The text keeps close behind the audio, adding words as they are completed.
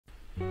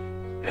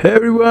Hey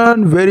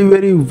everyone,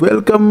 very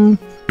welcome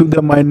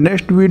to my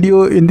next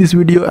video. In this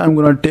video I'm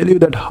gonna tell you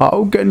that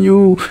how can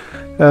you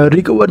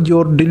recover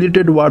your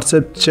deleted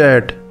WhatsApp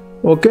chat.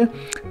 Okay,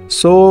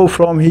 so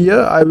from here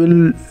I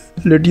will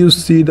let you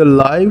see the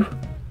live.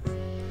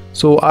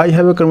 So I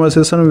have a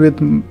conversation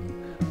with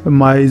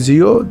my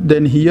Zio.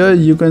 Then here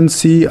you can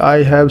see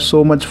I have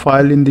so much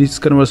file in this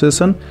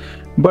conversation,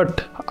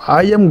 but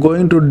I am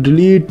going to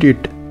delete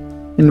it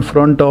in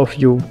front of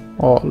you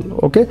all.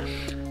 Okay,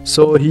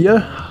 so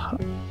here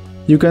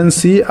you can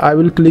see I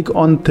will click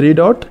on three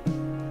dot,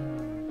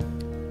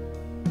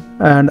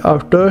 and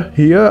after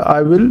here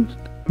I will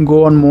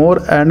go on more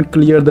and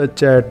clear the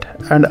chat,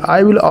 and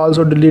I will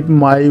also delete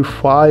my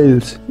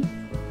files,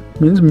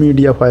 means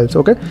media files.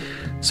 Okay,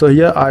 so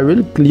here I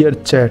will clear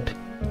chat.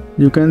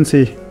 You can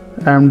see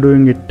I am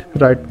doing it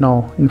right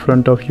now in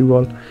front of you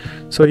all.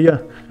 So here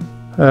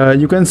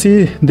you can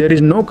see there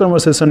is no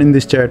conversation in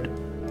this chat.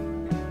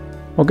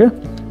 Okay,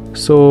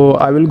 so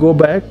I will go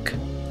back,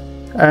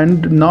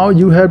 and now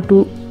you have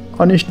to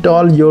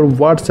uninstall your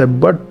WhatsApp.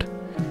 But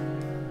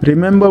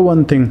remember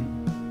one thing,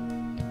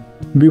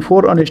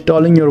 before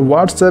uninstalling your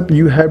WhatsApp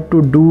you have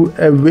to do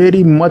a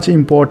very much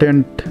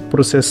important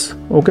process.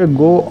 Okay,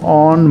 go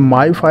on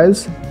my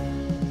files,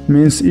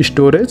 means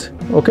storage.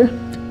 Okay,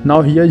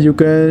 now here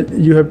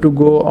you have to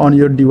go on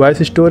your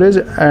device storage,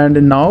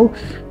 and now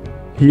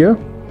here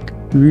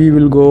we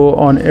will go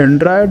on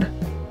Android,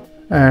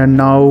 and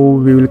now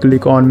we will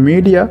click on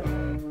media,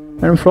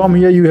 and from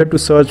here you have to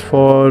search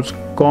for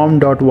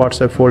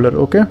com.whatsapp folder.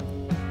 Okay,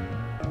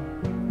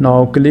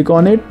 now click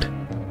on it,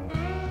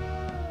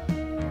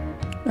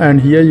 and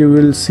here you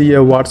will see a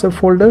WhatsApp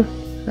folder,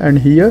 and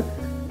here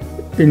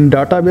in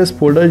database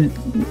folder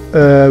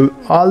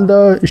all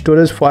the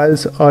storage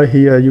files are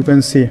here, you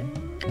can see.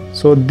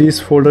 So this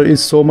folder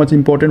is so much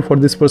important for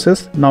this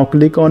process. Now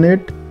click on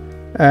it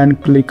and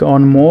click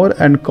on more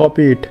and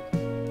copy it,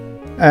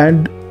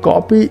 and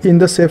copy in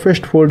the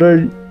safest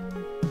folder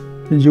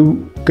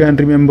you can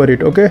remember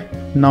it. Okay,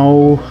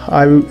 now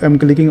I am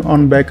clicking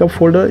on backup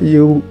folder.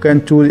 You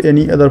can choose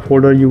any other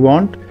folder you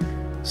want.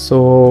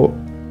 So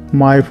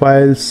my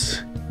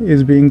files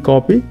is being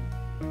copied.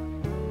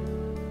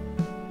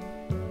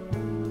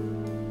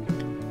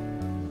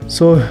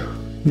 So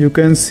you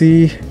can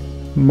see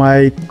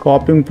my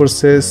copying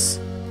process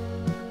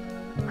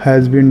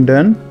has been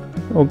done.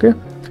 Okay,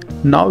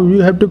 now you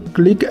have to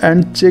click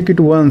and check it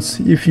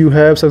once if you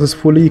have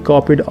successfully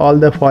copied all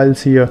the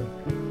files here.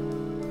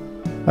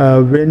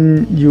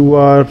 When you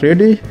are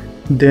ready,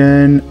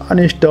 then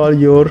uninstall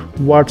your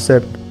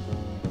WhatsApp,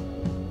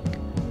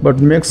 but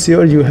make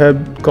sure you have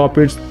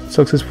copied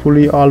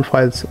successfully all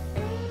files.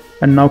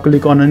 And now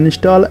click on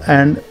uninstall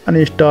and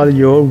uninstall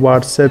your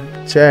WhatsApp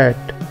chat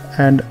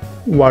and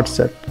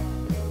WhatsApp.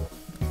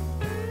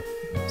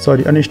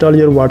 Sorry, uninstall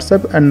your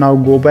WhatsApp, and now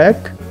go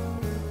back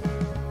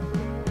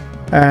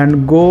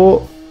and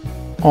go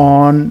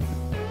on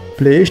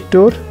Play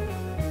Store.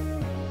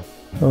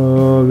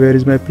 Where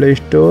is my Play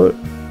Store?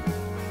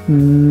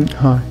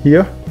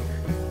 Here.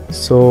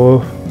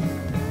 So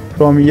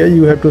from here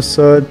you have to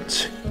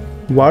search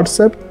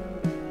WhatsApp.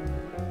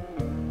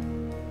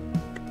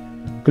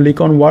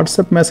 Click on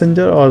WhatsApp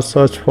Messenger or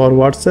search for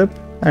WhatsApp,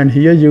 and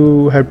here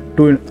you have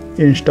to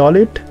install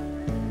it.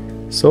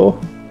 So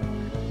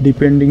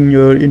depending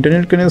your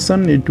internet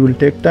connection, it will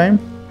take time.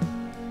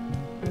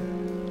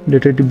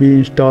 Let it be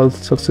installed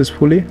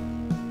successfully.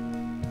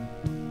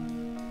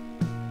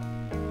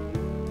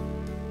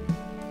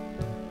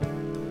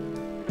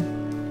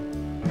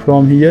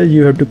 From here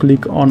you have to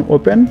click on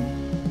open.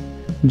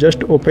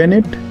 Just open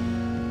it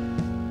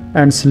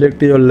and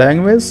select your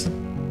language.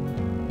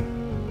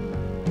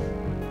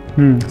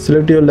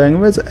 Select your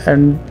language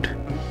and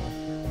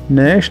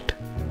next,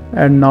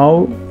 and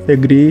now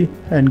agree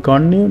and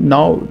continue.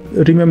 Now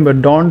remember,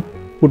 don't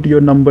put your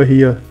number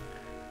here.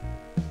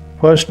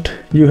 First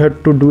you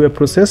have to do a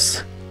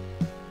process.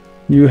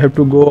 You have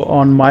to go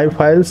on my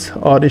files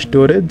or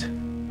storage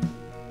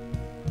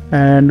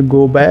and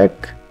go back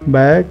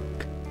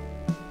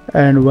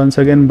and once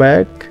again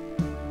back,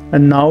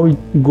 and now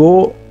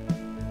go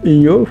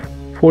in your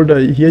folder.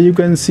 Here you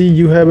can see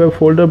you have a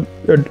folder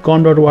at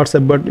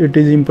com.whatsapp, but it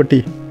is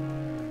empty.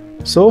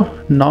 So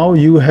now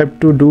you have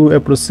to do a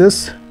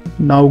process.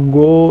 Now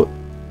go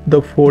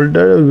the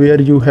folder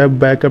where you have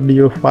backup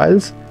your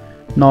files.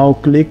 Now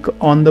click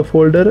on the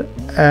folder,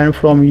 and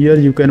from here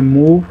you can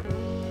move,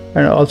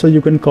 and also you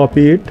can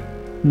copy it,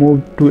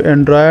 move to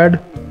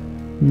Android,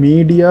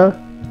 media,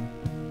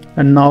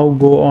 and now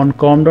go on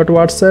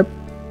com.whatsapp,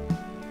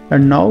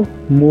 and now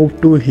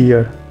move to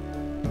here.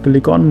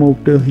 Click on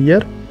move to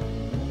here.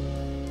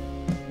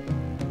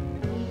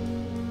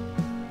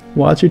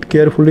 Watch it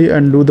carefully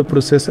and do the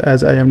process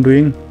as I am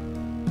doing.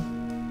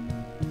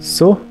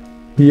 So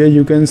here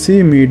you can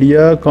see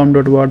media,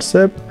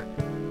 com.whatsapp,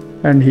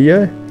 and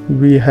here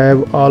we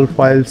have all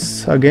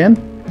files again.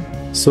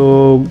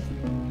 So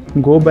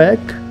go back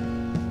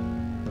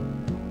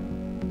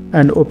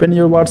and open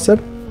your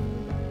WhatsApp,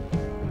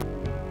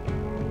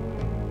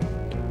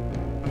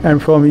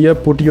 and from here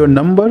put your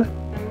number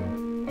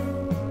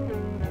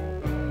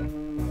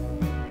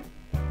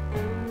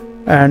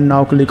and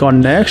now click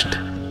on next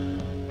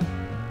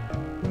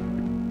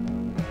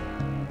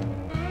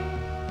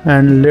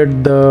and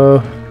let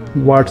the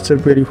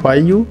WhatsApp verify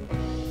you.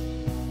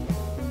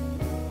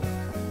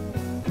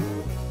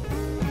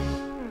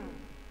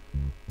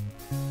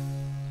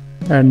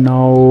 And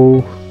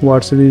now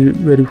WhatsApp is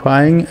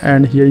verifying,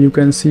 and here you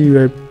can see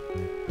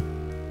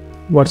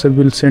WhatsApp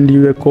will send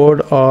you a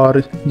code,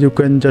 or you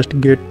can just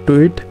get to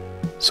it.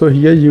 So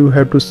here you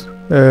have to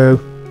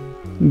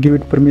give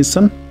it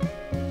permission,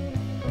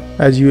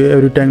 as you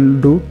every time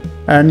do,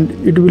 and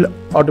it will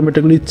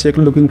automatically check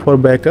looking for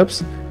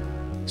backups.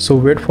 So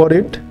wait for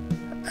it,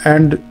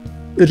 and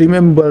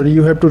remember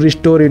you have to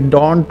restore it.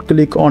 Don't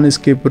click on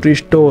skip,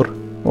 restore.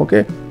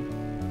 Okay,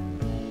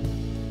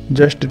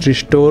 just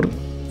restore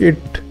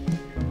it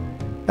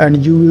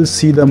and you will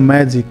see the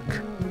magic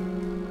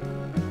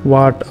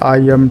what I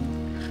am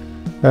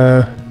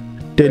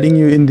telling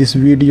you in this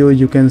video.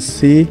 You can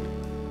see,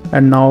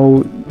 and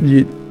now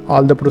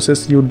all the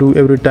process you do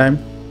every time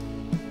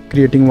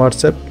creating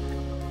WhatsApp,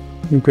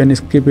 you can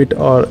skip it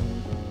or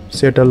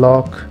set a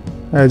lock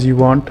as you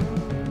want.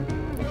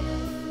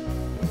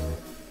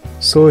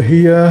 So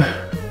here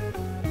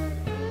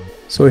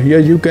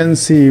you can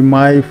see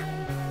my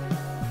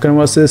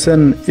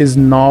conversation is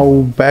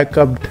now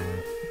backupped,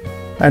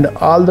 and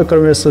all the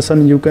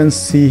conversation you can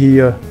see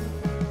here.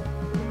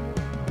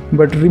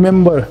 But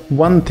remember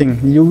one thing,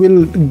 you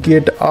will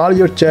get all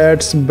your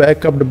chats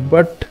backupped,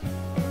 but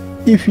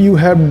if you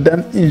have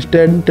done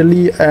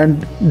instantly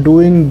and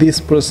doing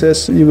this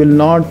process, you will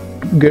not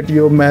get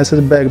your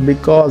message back,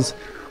 because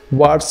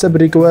WhatsApp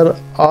require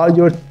all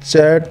your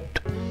chat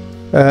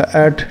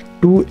at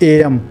 2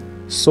 AM.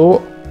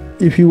 So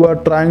if you are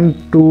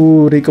trying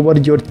to recover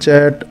your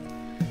chat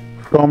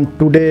from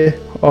today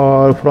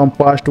or from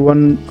past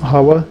 1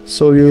 hour,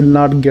 so you will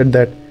not get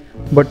that,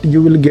 but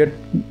you will get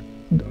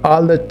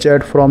all the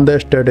chat from the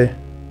yesterday.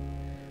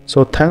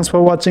 So thanks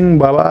for watching.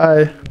 Bye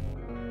bye.